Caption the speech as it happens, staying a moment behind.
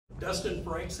Dustin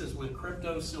Franks is with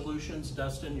Crypto Solutions.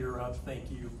 Dustin, you're up.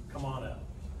 Thank you. Come on up.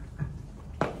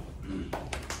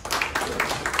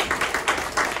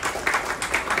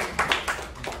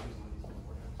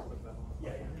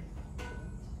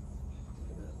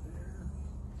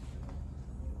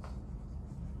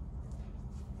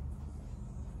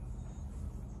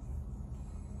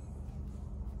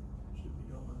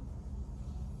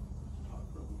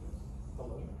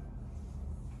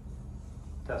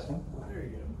 Testing. There you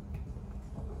go.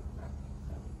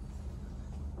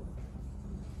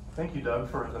 Thank you, Doug,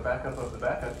 for the backup of the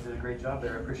backup. You did a great job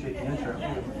there. I appreciate the intro.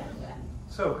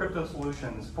 So, Crypto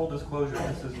Solutions, full disclosure,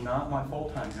 this is not my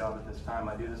full-time job at this time.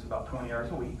 I do this about 20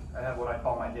 hours a week. I have what I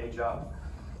call my day job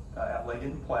at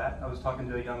Leggett & Platt. I was talking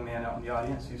to a young man out in the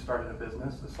audience who started a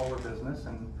business, a solar business,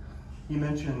 and he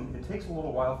mentioned it takes a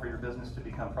little while for your business to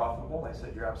become profitable. I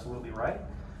said, you're absolutely right.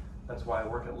 That's why I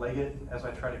work at Leggett as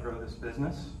I try to grow this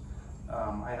business.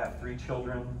 I have 3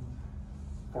 children,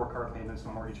 4 car payments,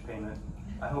 and a mortgage payment.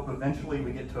 I hope eventually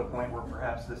we get to a point where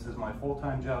perhaps this is my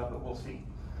full-time job, but we'll see.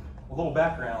 A little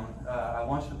background, I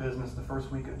launched the business the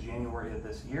first week of January of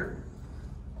this year.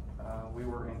 We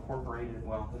were incorporated,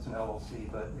 well, it's an LLC,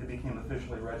 but it became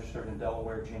officially registered in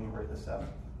Delaware January the 7th.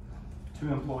 2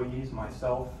 employees,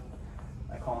 myself,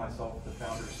 I call myself the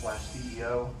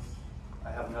founder/CEO. I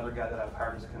have another guy that I've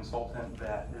hired as a consultant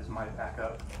that is my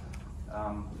backup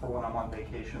for when I'm on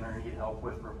vacation or need help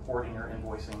with reporting or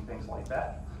invoicing, things like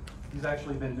that. He's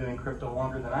actually been doing crypto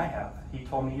longer than I have. He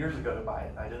told me years ago to buy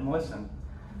it. I didn't listen.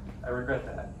 I regret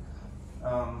that.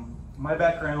 My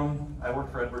background, I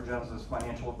worked for Edward Jones as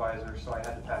financial advisor, so I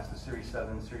had to pass the Series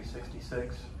 7, Series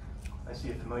 66. I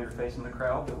see a familiar face in the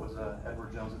crowd that was an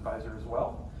Edward Jones advisor as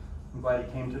well. I'm glad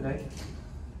he came today.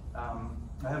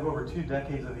 I have over 2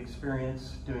 decades of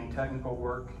experience doing technical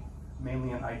work,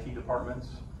 mainly in IT departments,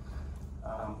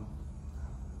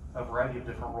 a variety of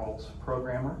different roles: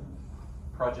 programmer,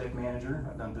 project manager.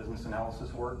 I've done business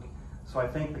analysis work. So I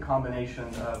think the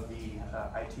combination of the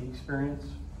IT experience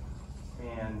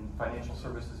and financial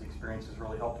services experience has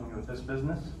really helped me with this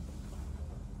business.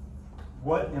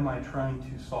 What am I trying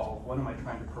to solve? What am I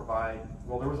trying to provide?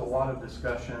 Well, there was a lot of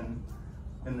discussion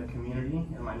in the community,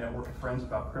 in my network of friends,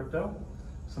 about crypto.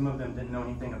 Some of them didn't know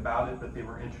anything about it, but they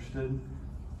were interested.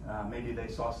 Maybe they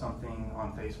saw something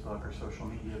on Facebook or social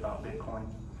media about Bitcoin.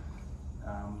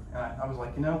 And I was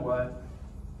like, you know what?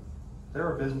 There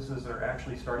are businesses that are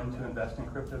actually starting to invest in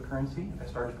cryptocurrency. I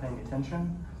started paying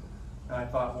attention, and I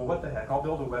thought, well, what the heck? I'll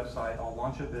build a website, I'll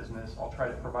launch a business, I'll try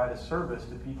to provide a service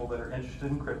to people that are interested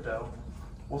in crypto.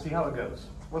 We'll see how it goes.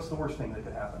 What's the worst thing that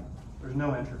could happen? There's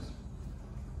no interest.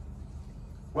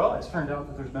 Well, it's turned out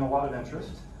that there's been a lot of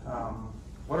interest.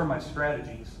 What are my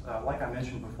strategies? Like I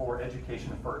mentioned before,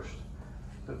 education first.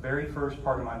 The very first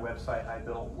part of my website I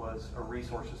built was a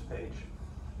resources page.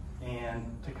 And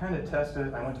to kind of test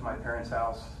it, I went to my parents'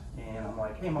 house and I'm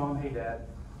like, hey Mom, hey Dad,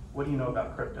 what do you know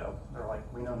about crypto? They're like,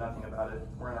 we know nothing about it.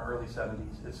 We're in our early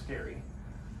 70s, it's scary.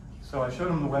 So I showed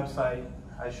them the website.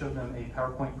 I showed them a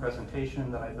PowerPoint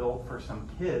presentation that I built for some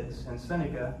kids in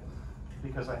Seneca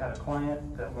because I had a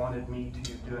client that wanted me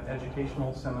to do an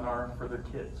educational seminar for their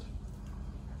kids.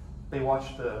 They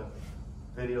watched the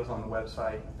videos on the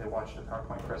website, they watched the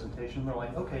PowerPoint presentation, they're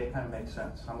like, okay, it kind of makes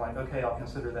sense. I'm like, okay, I'll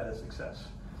consider that a success.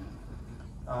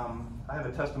 I have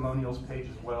a testimonials page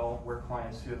as well where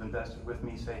clients who have invested with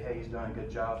me say, hey, he's doing a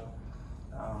good job.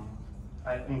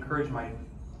 I encourage my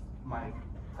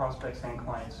prospects and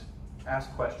clients,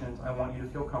 ask questions. I want you to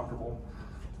feel comfortable.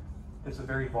 It's a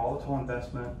very volatile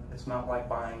investment. It's not like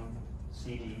buying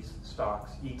CDs,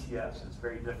 stocks, ETFs. It's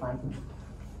very different.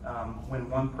 When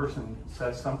one person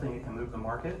says something, it can move the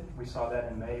market. We saw that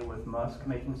in May with Musk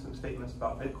making some statements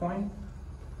about Bitcoin.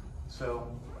 So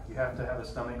you have to have a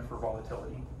stomach for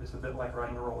volatility. It's a bit like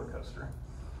riding a roller coaster.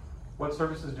 What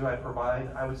services do I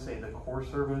provide? I would say the core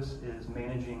service is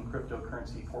managing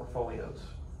cryptocurrency portfolios,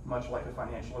 much like a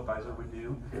financial advisor would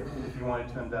do if you wanted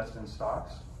to invest in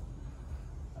stocks.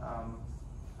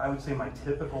 I would say my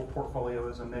typical portfolio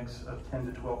is a mix of 10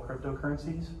 to 12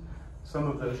 cryptocurrencies. Some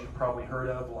of those you've probably heard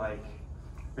of, like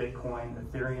Bitcoin,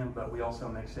 Ethereum, but we also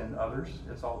mix in others.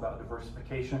 It's all about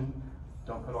diversification.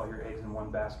 Don't put all your eggs in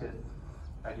one basket.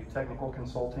 I do technical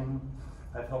consulting.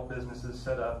 I've helped businesses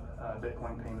set up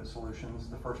Bitcoin payment solutions.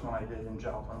 The first one I did in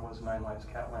Joplin was 9 Lives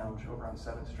Cat Lounge over on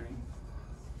 7th Street.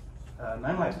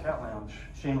 9 Lives Cat Lounge,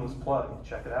 shameless plug,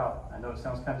 check it out. I know it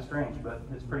sounds kind of strange, but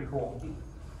it's pretty cool.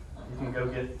 You can go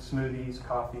get smoothies,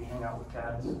 coffee, hang out with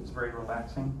cats. It's very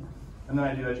relaxing. And then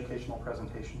I do educational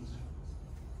presentations.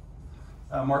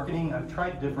 Marketing, I've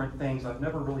tried different things. I've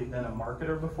never really been a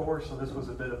marketer before, so this was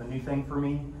a bit of a new thing for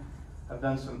me. I've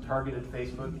done some targeted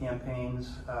Facebook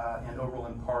campaigns in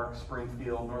Overland Park,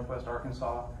 Springfield, Northwest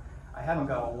Arkansas. I haven't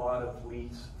got a lot of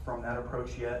leads from that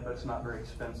approach yet, but it's not very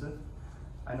expensive.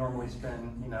 I normally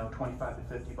spend, 25 to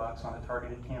 50 bucks on a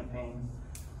targeted campaign.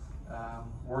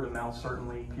 Word of mouth,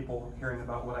 certainly, people hearing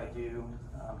about what I do,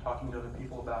 talking to other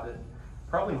people about it.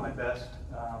 Probably my best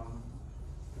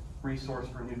resource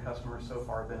for new customers so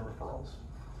far have been referrals.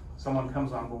 Someone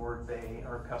comes on board, they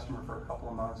are a customer for a couple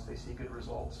of months, they see good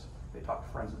results, they talk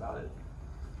to friends about it.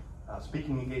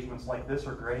 Speaking engagements like this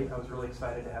are great. I was really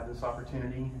excited to have this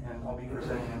opportunity, and I'll be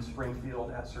presenting in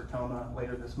Springfield at Sertoma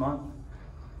later this month.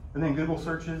 And then Google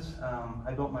searches.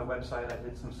 I built my website. I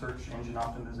did some search engine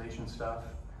optimization stuff.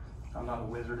 I'm not a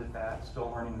wizard at that,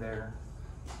 still learning there.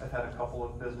 I've had a couple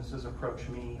of businesses approach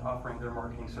me offering their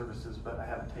marketing services, but I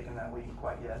haven't taken that lead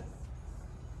quite yet.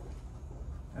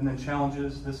 And then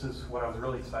challenges. This is what I was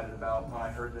really excited about when I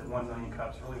heard that 1 Million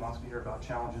Cups really wants to hear about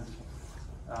challenges.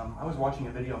 I was watching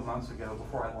a video months ago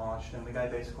before I launched, and the guy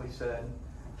basically said,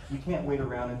 you can't wait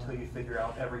around until you figure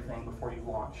out everything before you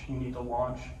launch. You need to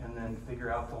launch and then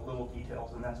figure out the little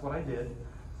details, and that's what I did.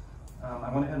 I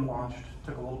went ahead and launched,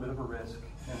 took a little bit of a risk,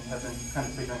 and have been kind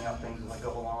of figuring out things as I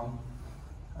go along.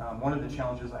 One of the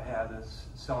challenges I have is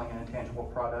selling an intangible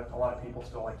product. A lot of people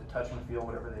still like to touch and feel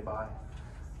whatever they buy.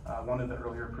 One of the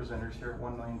earlier presenters here at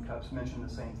 1 Million Cups mentioned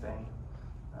the same thing.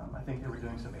 I think they were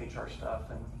doing some HR stuff,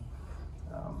 and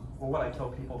well, what I tell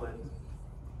people that,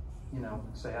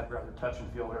 say I'd rather touch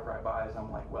and feel whatever I buy is I'm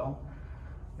like, well,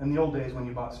 in the old days when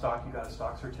you bought stock, you got a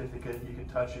stock certificate, you could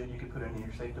touch it, you could put it in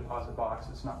your safe deposit box.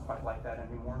 It's not quite like that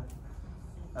anymore.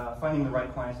 Finding the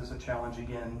right clients is a challenge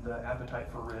again, the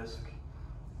appetite for risk.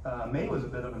 May was a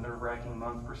bit of a nerve-wracking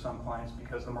month for some clients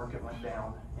because the market went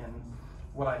down, and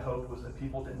what I hoped was that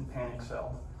people didn't panic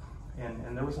sell.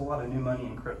 And there was a lot of new money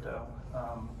in crypto,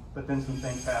 but then some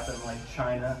things happened, like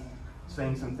China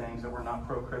saying some things that were not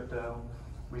pro-crypto.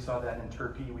 We saw that in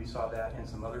Turkey, we saw that in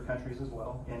some other countries as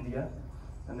well, India.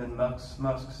 And then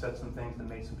Musk said some things that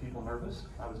made some people nervous.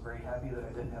 I was very happy that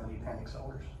I didn't have any panic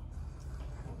sellers.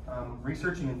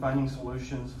 Researching and finding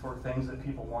solutions for things that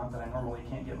people want that I normally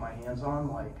can't get my hands on,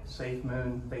 like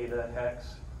SafeMoon, Theta,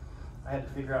 Hex. I had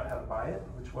to figure out how to buy it,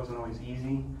 which wasn't always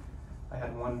easy. I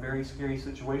had one very scary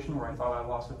situation where I thought I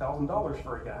lost $1,000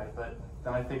 for a guy, but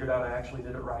then I figured out I actually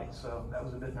did it right, so that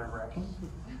was a bit nerve-wracking.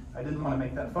 I didn't want to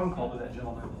make that phone call to that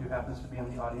gentleman who happens to be in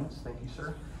the audience. Thank you,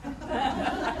 sir.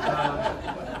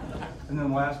 And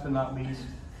then last but not least,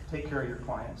 take care of your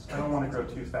clients. I don't want to grow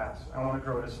too fast. I want to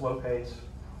grow at a slow pace.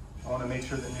 I want to make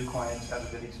sure that new clients have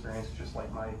a good experience just like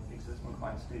my existing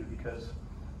clients do, because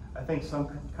I think some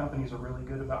companies are really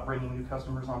good about bringing new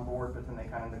customers on board, but then they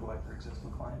kind of neglect their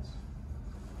existing clients.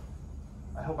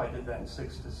 I hope I did that in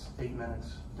 6 to 8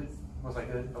 minutes. Was I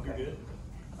good? Okay. You're good.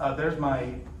 There's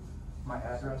my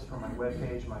address for my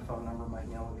webpage, my phone number, my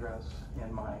email address,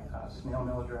 and my snail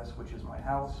mail address, which is my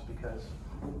house, because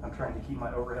I'm trying to keep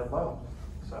my overhead low.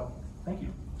 So, thank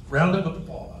you. Round of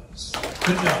applause.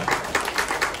 Good job.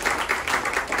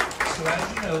 So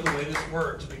as you know, the way this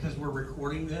works, because we're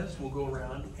recording this, we'll go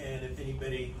around, and if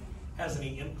anybody has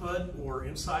any input or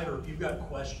insight, or if you've got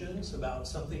questions about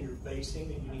something you're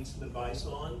facing and you need some advice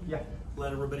on,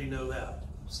 let everybody know that.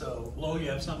 So, Lo, you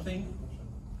have something?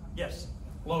 Yes.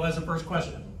 Lo has the first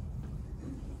question.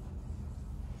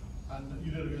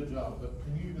 You did a good job, but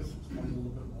can you just explain a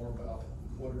little bit more about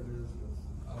what it is? Because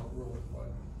I don't really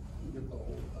quite get the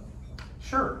whole thing.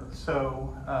 Sure.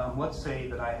 So let's say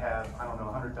that I have, I don't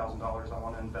know, $100,000 I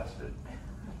want to invest it.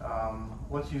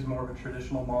 Let's use more of a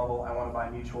traditional model. I want to buy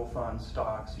mutual funds,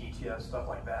 stocks, ETFs, stuff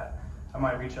like that. I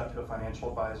might reach out to a financial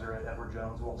advisor at Edward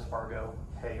Jones, Wells Fargo.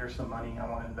 Hey, here's some money, I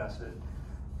want to invest it.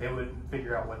 They would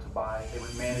figure out what to buy. They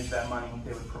would manage that money.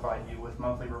 They would provide you with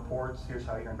monthly reports. Here's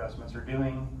how your investments are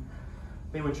doing.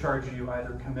 They would charge you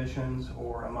either commissions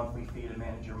or a monthly fee to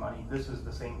manage your money. This is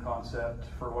the same concept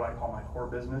for what I call my core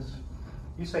business.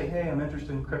 You say, hey, I'm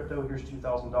interested in crypto. Here's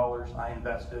 $2,000. I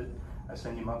invested. I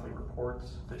send you monthly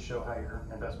reports that show how your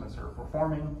investments are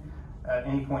performing. At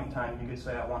any point in time, you could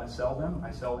say, I want to sell them.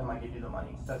 I sell them, I give you the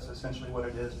money. That's essentially what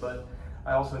it is, but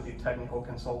I also do technical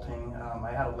consulting.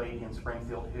 I had a lady in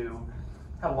Springfield who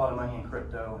had a lot of money in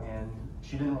crypto, and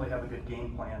she didn't really have a good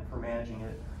game plan for managing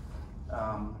it.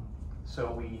 I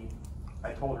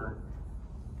told her,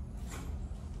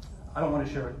 I don't want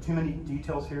to share too many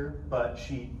details here, but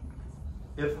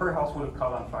if her house would have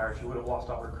caught on fire, she would have lost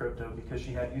all her crypto because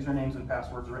she had usernames and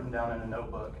passwords written down in a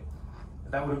notebook.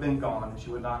 That would have been gone, and she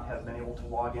would not have been able to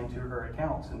log into her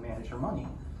accounts and manage her money.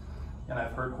 And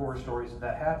I've heard horror stories of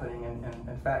that happening, and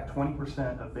in fact,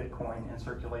 20% of Bitcoin in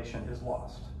circulation is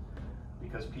lost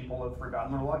because people have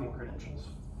forgotten their login credentials.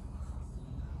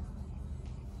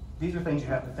 these are things you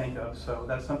have to think of. So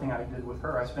that's something I did with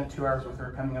her. I spent 2 hours with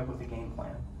her coming up with a game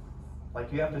plan.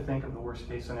 Like, you have to think of the worst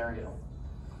case scenario.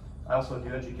 I also do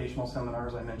educational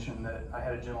seminars. I mentioned that I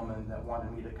had a gentleman that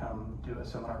wanted me to come do a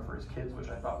seminar for his kids, which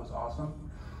I thought was awesome.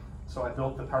 So I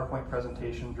built the PowerPoint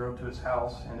presentation, drove to his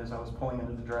house, and as I was pulling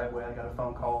into the driveway, I got a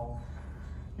phone call.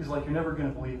 He's like, "You're never gonna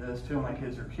believe this. 2 of my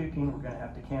kids are puking. We're gonna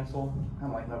have to cancel."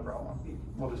 I'm like, "No problem.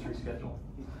 We'll just reschedule."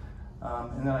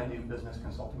 And then I do business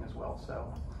consulting as well.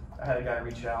 So I had a guy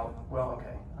reach out. Well,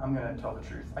 okay, I'm gonna tell the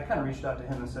truth. I kind of reached out to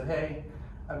him and said, "Hey,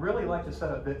 I'd really like to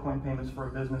set up Bitcoin payments for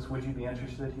a business. Would you be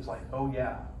interested?" He's like, "Oh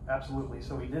yeah, absolutely."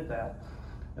 So we did that.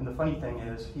 And the funny thing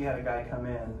is, he had a guy come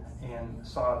in and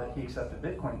saw that he accepted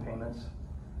Bitcoin payments.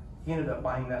 He ended up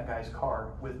buying that guy's car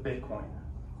with Bitcoin.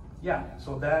 Yeah,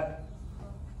 so that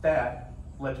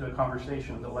led to a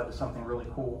conversation that led to something really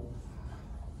cool.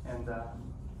 And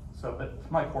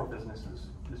but my core business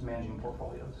is managing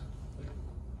portfolios.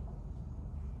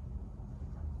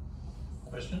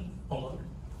 Question? Hold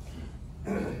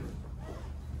on.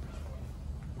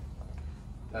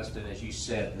 Dustin, as you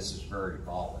said, this is very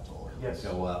volatile. It Yes.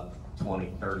 can go up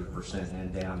 20, 30%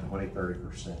 and down 20,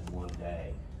 30% in one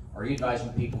day. Are you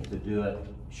advising people to do it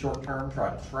short term,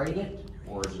 try to trade it,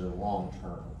 or is it a long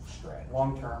term strategy?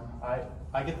 Long term,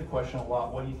 I get the question a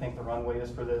lot, what do you think the runway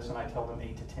is for this? And I tell them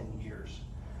 8 to 10 years.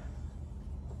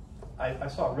 I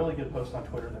saw a really good post on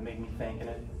Twitter that made me think, and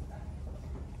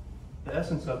the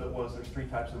essence of it was there's 3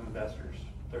 types of investors.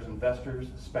 There's investors,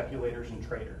 speculators, and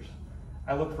traders.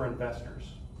 I look for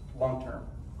investors, long term.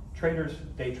 Traders,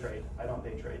 day trade. I don't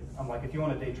day trade. I'm like, if you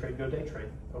want to day trade, go day trade.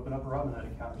 Open up a Robinhood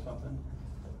account or something.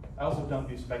 I also don't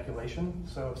do speculation.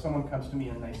 So if someone comes to me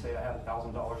and they say, I have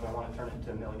 $1,000, I want to turn it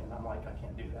into $1 million, I'm like, I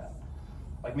can't do that.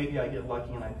 Like, maybe I get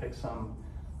lucky and I pick some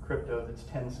crypto that's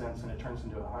 10 cents and it turns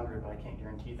into 100, but I can't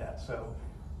guarantee that. So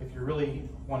if you're really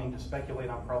wanting to speculate,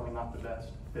 I'm probably not the best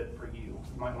fit for you.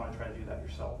 You might want to try to do that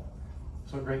yourself.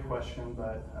 So great question,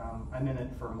 but I'm in it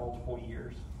for multiple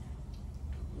years.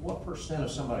 What percent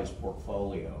of somebody's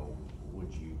portfolio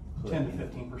would you put 10 to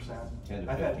in? 15%. 10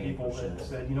 to I've had people 15%. that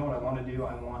said, you know what I want to do?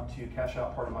 I want to cash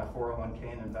out part of my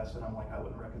 401k and invest it. I'm like, I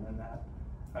wouldn't recommend that.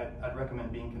 I'd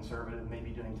recommend being conservative,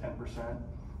 maybe doing 10%.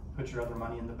 Put your other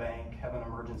money in the bank, have an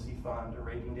emergency fund, a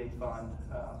rainy day fund,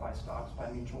 buy stocks, buy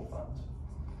mutual funds.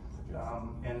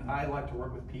 And I like to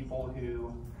work with people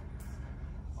who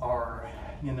are,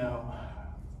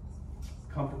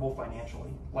 comfortable financially.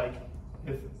 Like,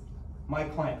 if my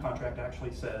client contract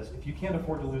actually says, if you can't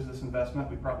afford to lose this investment,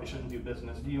 we probably shouldn't do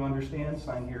business. Do you understand?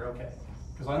 Sign here, okay.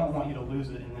 Because I don't want you to lose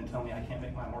it and then tell me I can't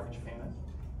make my mortgage payment.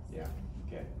 Yeah,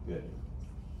 okay, good.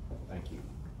 Thank you.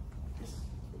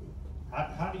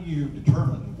 How do you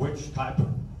determine which type of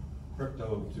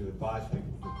crypto to advise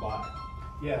people to buy?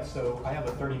 Yeah, so I have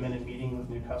a 30-minute meeting with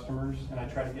new customers, and I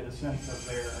try to get a sense of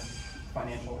their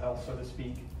financial health, so to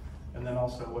speak, and then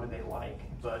also what do they like.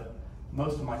 But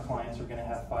most of my clients are going to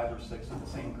have 5 or 6 of the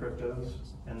same cryptos,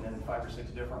 and then 5 or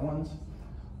 6 different ones.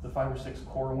 The 5 or 6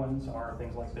 core ones are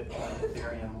things like Bitcoin,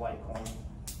 Ethereum, Litecoin,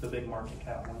 the big market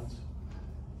cap ones.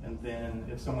 And then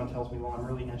if someone tells me, well, I'm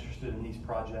really interested in these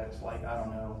projects, like, I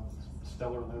don't know,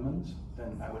 Stellar Lumens,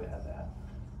 then I would add that.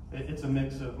 It's a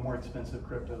mix of more expensive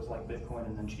cryptos like Bitcoin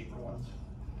and then cheaper ones.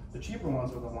 The cheaper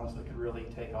ones are the ones that could really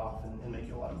take off and make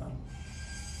you a lot of money.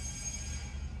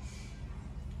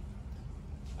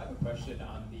 I have a question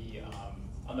on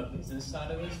the business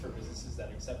side of this, for businesses that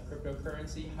accept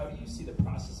cryptocurrency. How do you see the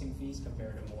processing fees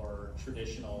compared to more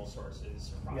traditional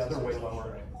sources? Yeah, they're way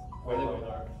lower. Way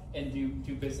lower. And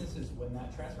do businesses, when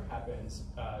that transfer happens,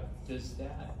 does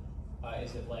that,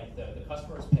 is it like the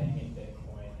customer is paying in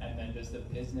Bitcoin, and then does the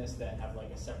business then have like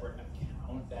a separate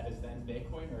account that is then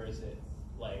Bitcoin, or is it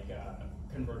like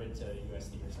converted to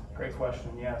USD or something? Great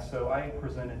question, yeah. So I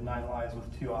presented 9 Lives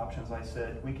with 2 options. I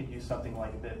said we could use something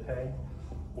like BitPay,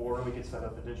 or we could set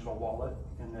up a digital wallet,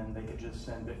 and then they could just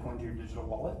send Bitcoin to your digital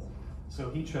wallet. So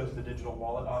he chose the digital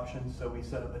wallet option, so we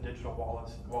set up a digital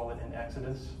wallet in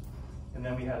Exodus, and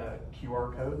then we had a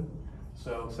QR code.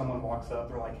 So someone walks up,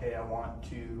 they're like, hey, I want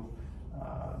to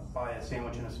buy a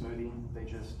sandwich and a smoothie. They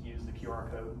just use the QR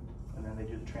code, and then they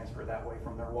do the transfer that way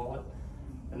from their wallet.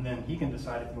 And then he can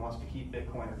decide if he wants to keep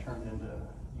Bitcoin or turn it into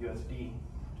USD.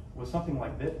 With something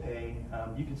like BitPay,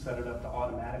 you can set it up to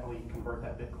automatically convert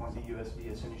that Bitcoin to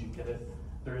USD as soon as you get it.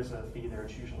 There is a fee there,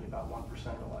 it's usually about 1%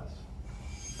 or less.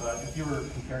 But if you were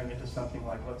comparing it to something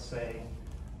like, let's say,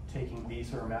 taking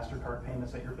Visa or MasterCard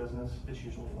payments at your business, it's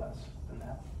usually less than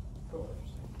that. Cool.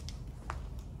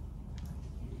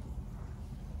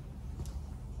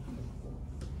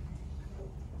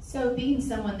 So being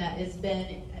someone that has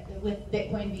been with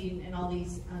Bitcoin being and all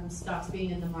these stocks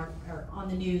being in the market or on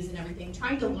the news and everything,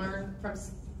 trying to learn from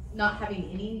not having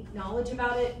any knowledge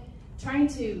about it, trying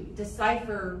to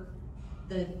decipher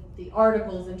the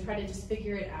articles and try to just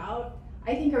figure it out.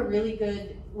 I think a really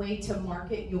good way to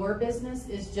market your business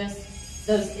is just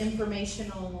those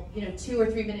informational, 2 or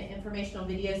 3 minute informational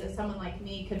videos that someone like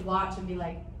me could watch and be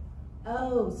like,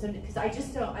 oh, so, because I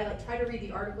like try to read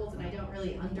the articles and I don't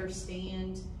really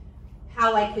understand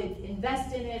how I could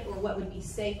invest in it or what would be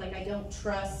safe. Like, I don't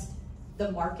trust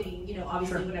the marketing,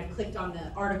 obviously when I've clicked on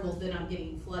the articles, then I'm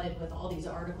getting flooded with all these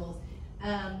articles.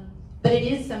 But it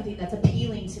is something that's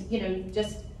appealing to,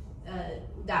 just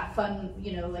that fund,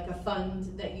 like a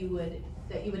fund that you would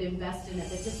invest in it,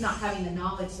 but just not having the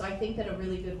knowledge. So I think that a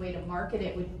really good way to market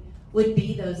it would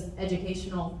be those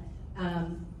educational,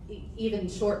 even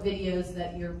short videos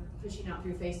that you're pushing out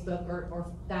through Facebook or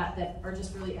that are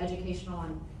just really educational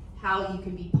on how you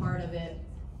can be part of it.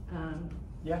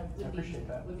 Yeah, I appreciate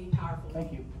that. Would be powerful.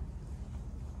 Thank you.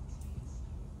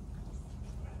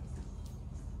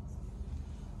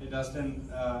 Hey Dustin,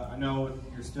 I know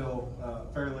you're still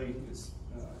fairly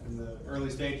in the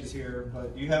early stages here,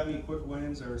 but do you have any quick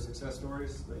wins or success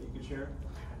stories that you could share?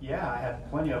 Yeah, I had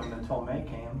plenty of them until May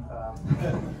came.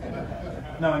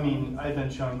 No, I mean, I've been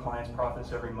showing clients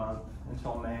profits every month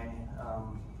until May.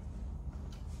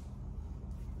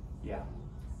 Yeah,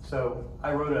 so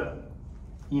I wrote an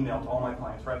email to all my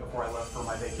clients right before I left for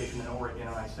my vacation in Oregon,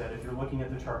 and I said, if you're looking at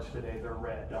the charts today, they're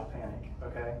red, don't panic,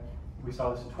 okay? We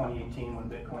saw this in 2018 when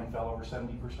Bitcoin fell over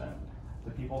 70%.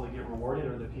 The people that get rewarded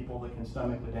are the people that can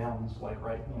stomach the downs, like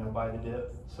buy the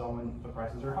dip, sell when the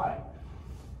prices are high.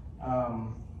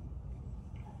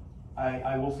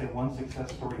 I will say one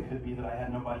success story could be that I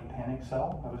had nobody panic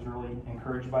sell. I was really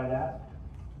encouraged by that.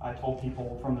 I told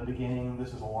people from the beginning,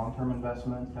 this is a long-term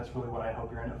investment. That's really what I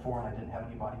hope you're in it for, and I didn't have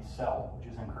anybody sell,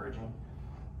 which is encouraging.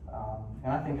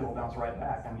 And I think it'll bounce right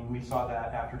back. I mean, we saw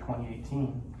that after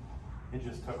 2018. It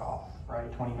just took off,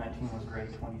 right? 2019 was great,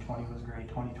 2020 was great,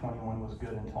 2021 was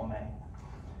good until May.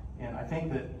 And I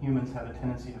think that humans have a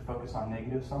tendency to focus on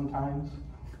negative sometimes.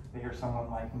 They hear someone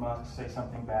like Musk say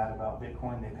something bad about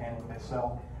Bitcoin, they panic, they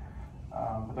sell.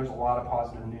 But there's a lot of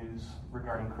positive news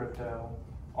regarding crypto,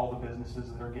 all the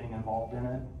businesses that are getting involved in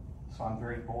it. So I'm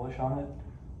very bullish on it.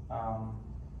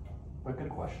 But good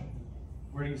question.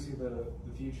 Where do you see the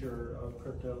future of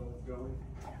crypto going?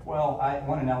 Well,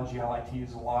 one analogy I like to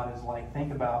use a lot is like,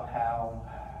 think about how,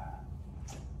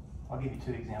 I'll give you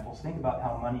 2 examples. Think about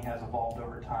how money has evolved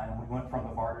over time. We went from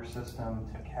the barter system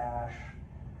to cash,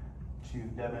 to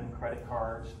debit and credit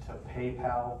cards, to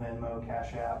PayPal, Venmo,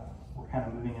 Cash App. We're kind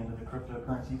of moving into the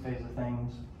cryptocurrency phase of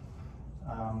things.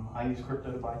 I use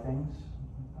crypto to buy things.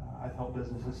 I've helped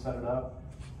businesses set it up.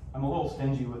 I'm a little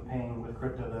stingy with paying with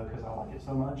crypto though, because I like it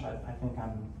so much. I think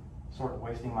I'm sort of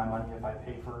wasting my money if I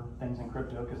pay for things in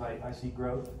crypto because I see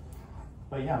growth.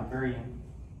 But yeah, I'm very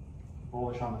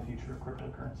bullish on the future of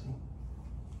cryptocurrency.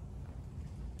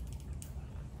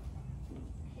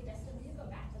 Hey Dustin, will you go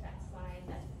back to that slide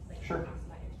that Sure. talks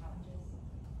about your challenges?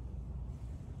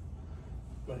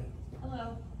 Go ahead.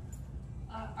 Hello.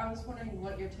 I was wondering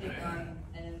what your take on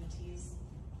NFTs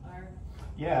are.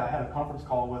 Yeah, I had a conference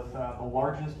call with the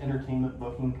largest entertainment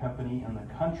booking company in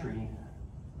the country.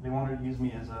 They wanted to use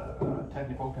me as a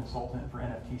technical consultant for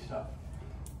NFT stuff.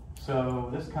 So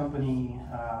this company,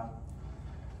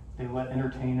 they let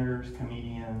entertainers,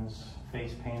 comedians,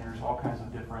 face painters, all kinds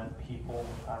of different people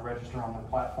register on their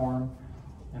platform.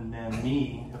 And then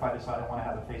me, if I decide I want to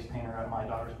have a face painter at my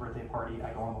daughter's birthday party,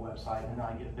 I go on the website and then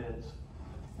I get bids.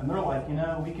 And they're like,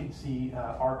 we could see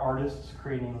our artists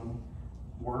creating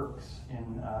works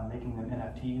and making them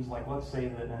NFTs. Like, let's say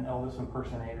that an Elvis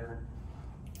impersonator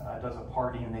does a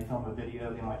party and they film a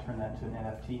video, they might turn that into an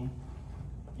NFT.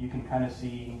 You can kind of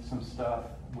see some stuff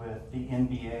with the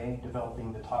NBA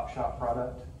developing the Top Shot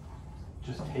product,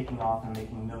 just taking off and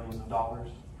making millions of dollars.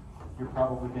 You're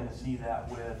probably going to see that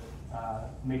with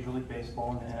Major League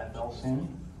Baseball and the NFL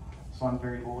soon. So I'm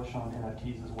very bullish on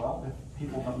NFTs as well. If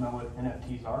people don't know what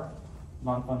NFTs are,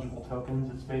 non-fungible tokens,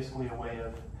 it's basically a way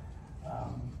of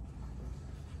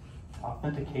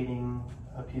authenticating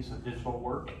a piece of digital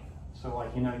work. So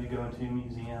like, you go into a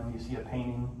museum, you see a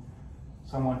painting,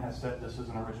 someone has said this is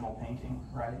an original painting,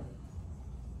 right?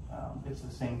 It's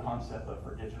the same concept but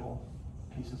for digital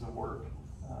pieces of work.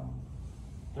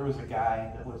 There was a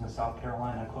guy that lives in South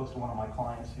Carolina close to one of my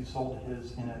clients who sold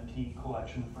his NFT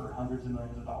collection for hundreds of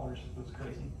millions of dollars. It was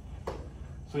crazy.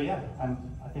 So yeah,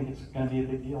 I think it's going to be a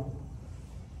big deal.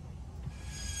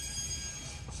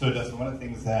 So Dustin, one of the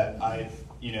things that I've,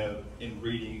 in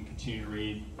reading, continue to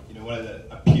read, one of the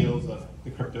appeals of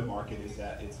the crypto market is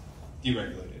that it's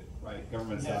deregulated. right?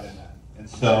 Government's not in that. And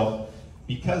so,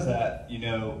 because that, you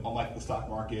know, unlike the stock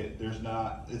market, there's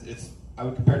not, I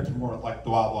would compare it to more like the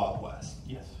Wild Wild West.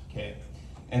 Yes. Okay.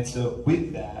 And so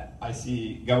with that, I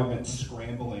see government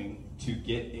scrambling to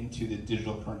get into the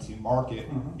digital currency market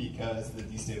because of the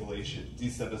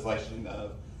destabilization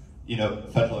of, you know,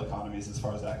 federal economies as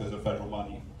far as that goes, or federal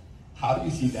money. How do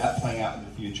you see that playing out in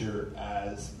the future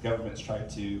as governments try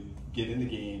to get in the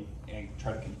game and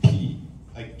try to compete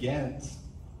against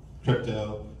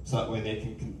crypto so that way they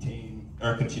can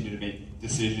continue to make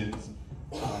decisions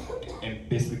and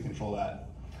basically control that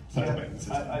central banking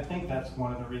system? I think that's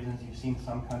one of the reasons you've seen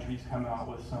some countries come out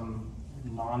with some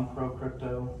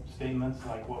non-pro-crypto statements,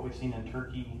 like what we've seen in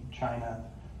Turkey, China,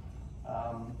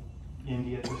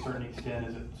 India to a certain extent,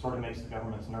 is it sort of makes the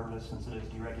governments nervous since it is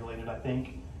deregulated. I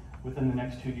think within the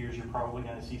next 2 years, you're probably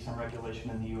going to see some regulation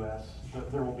in the U.S.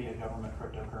 There will be a government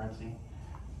cryptocurrency.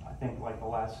 I think like the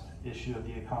last issue of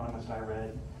The Economist I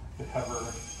read, the cover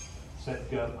said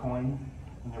GovCoin,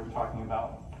 and they were talking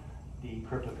about the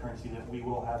cryptocurrency that we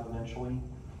will have eventually.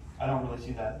 I don't really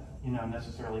see that, you know,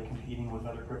 necessarily competing with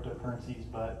other cryptocurrencies,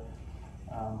 but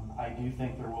I do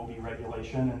think there will be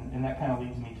regulation, and that kind of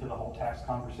leads me to the whole tax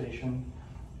conversation.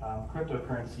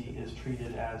 Cryptocurrency is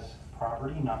treated as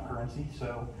property, not currency,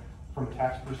 so from a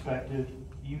tax perspective,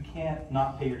 you can't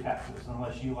not pay your taxes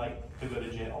unless you like to go to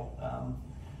jail.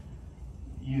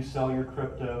 You sell your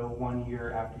crypto 1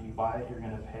 year after you buy it, you're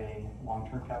going to pay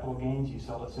long-term capital gains. You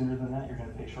sell it sooner than that, you're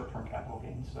going to pay short-term capital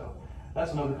gains. So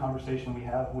that's another conversation we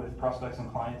have with prospects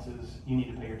and clients is you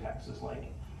need to pay your taxes.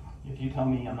 Like, if you tell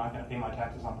me I'm not going to pay my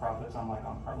taxes on profits, I'm like,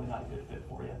 I'm probably not a good fit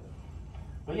for you.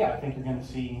 But yeah, I think you're going to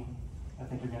see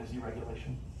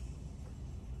regulation.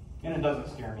 And it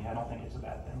doesn't scare me. I don't think it's a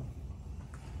bad thing.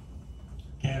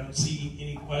 Okay, I don't see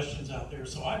any questions out there,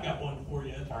 so I've got one for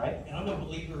you. All right. And I'm a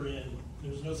believer in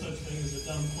there's no such thing as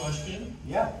a dumb question.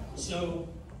 Yeah. So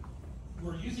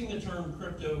we're using the term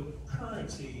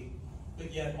cryptocurrency,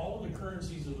 but yet all of the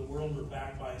currencies of the world are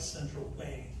backed by a central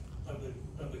bank of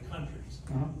the countries.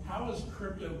 How is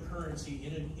cryptocurrency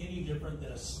any different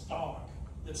than a stock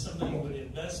that somebody would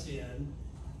invest in?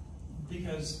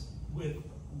 Because with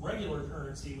regular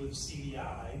currency, with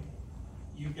CDI,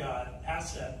 you've got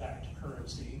asset-backed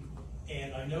currency,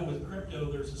 and I know with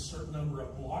crypto there's a certain number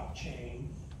of blockchain,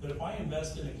 but if I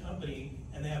invest in a company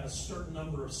and they have a certain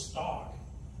number of stock,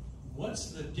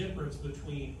 what's the difference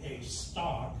between a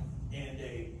stock and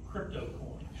a crypto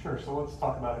coin? Sure, so let's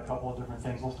talk about a couple of different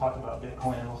things. Let's talk about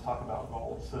Bitcoin and let's talk about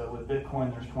gold. So with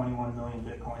Bitcoin, there's 21 million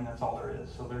Bitcoin, that's all there is.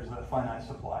 So there's a finite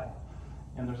supply.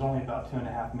 And there's only about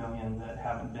 2.5 million that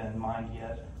haven't been mined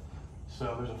yet.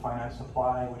 So there's a finite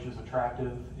supply, which is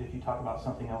attractive. If you talk about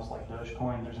something else like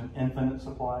Dogecoin, there's an infinite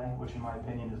supply, which in my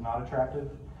opinion is not attractive.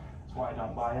 That's why I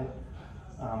don't buy it.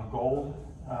 Gold,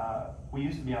 we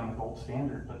used to be on the gold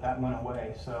standard, but that went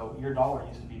away. So your dollar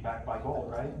used to be backed by gold,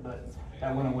 right? But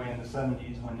that went away in the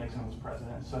 70s when Nixon was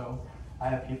president. So I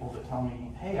have people that tell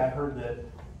me, hey, I heard that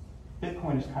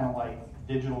Bitcoin is kind of like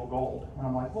digital gold. And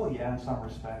I'm like, well, yeah, in some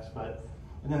respects.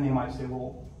 And then they might say,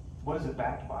 well, what is it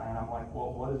backed by? And I'm like,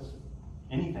 well, what is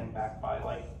anything backed by?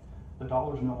 Like, the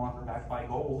dollar is no longer backed by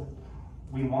gold.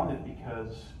 We want it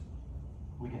because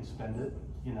we can spend it,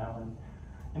 you know. And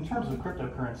in terms of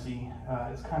cryptocurrency,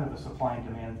 it's kind of a supply and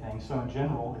demand thing. So in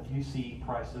general, if you see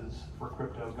prices for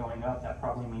crypto going up, that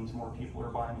probably means more people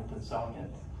are buying it than selling it.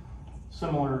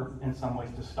 Similar in some ways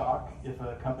to stock. If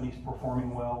a company's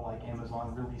performing well, like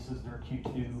Amazon releases their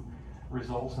Q2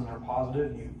 results and they're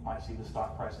positive, you might see the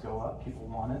stock price go up. People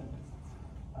want it.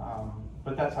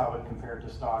 But that's how I would compare it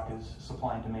to stock, is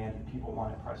supply and demand. If people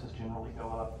want it, prices generally go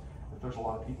up. If there's a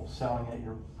lot of people selling it,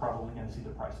 you're probably going to see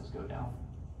the prices go down.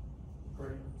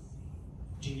 Great.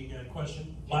 Gene, you got a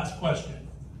question? Last question.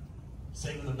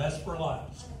 Saving the best for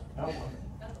last. Oh.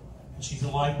 And she's a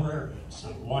librarian,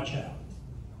 so watch out.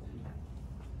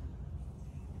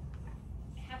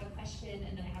 I have a question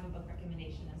and then I have a book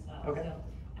recommendation as well. Okay. So,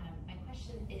 my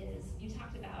question is, you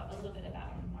talked about a little bit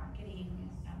about marketing,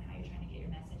 how you're trying to get your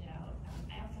message out.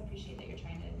 I also appreciate that you're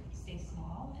trying to stay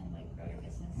small and like grow your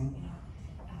business, you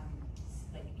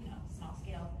know, small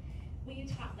scale. Will you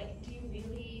talk, do you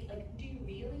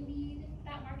really need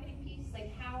that marketing piece?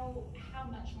 Like how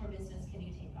much more business can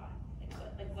you take on?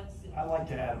 What's the... I like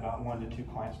to add about 1 to 2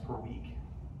 clients per week.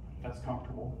 That's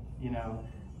comfortable. You know,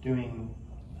 doing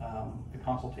the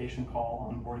consultation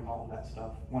call, onboarding, all of that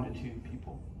stuff. 1 to 2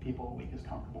 people a week is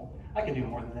comfortable. I could do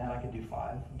more than that. I could do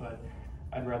 5, but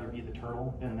I'd rather be the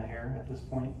turtle than the hare at this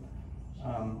point.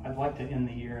 I'd like to end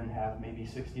the year and have maybe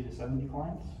 60 to 70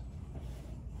 clients.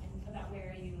 And about where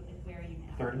are you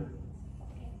now? 30. Okay.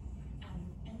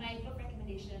 And my book recommendation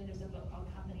organization, there's a book called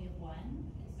Company of One.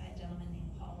 It's by a gentleman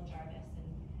named Paul Jarvis,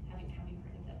 and have you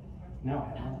heard of that before? No,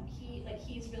 I haven't.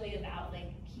 He's really about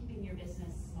like keeping your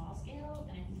business small scale,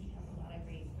 and I think he has a lot of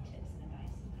great tips and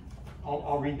advice on that.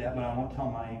 I'll read that, but I won't tell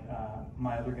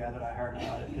my other guy that I hired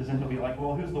about it, because then he'll be like,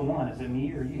 well, who's the one? Is it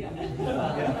me or you? Yeah.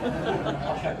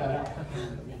 I'll check that out.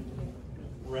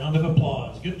 Round of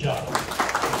applause. Good job.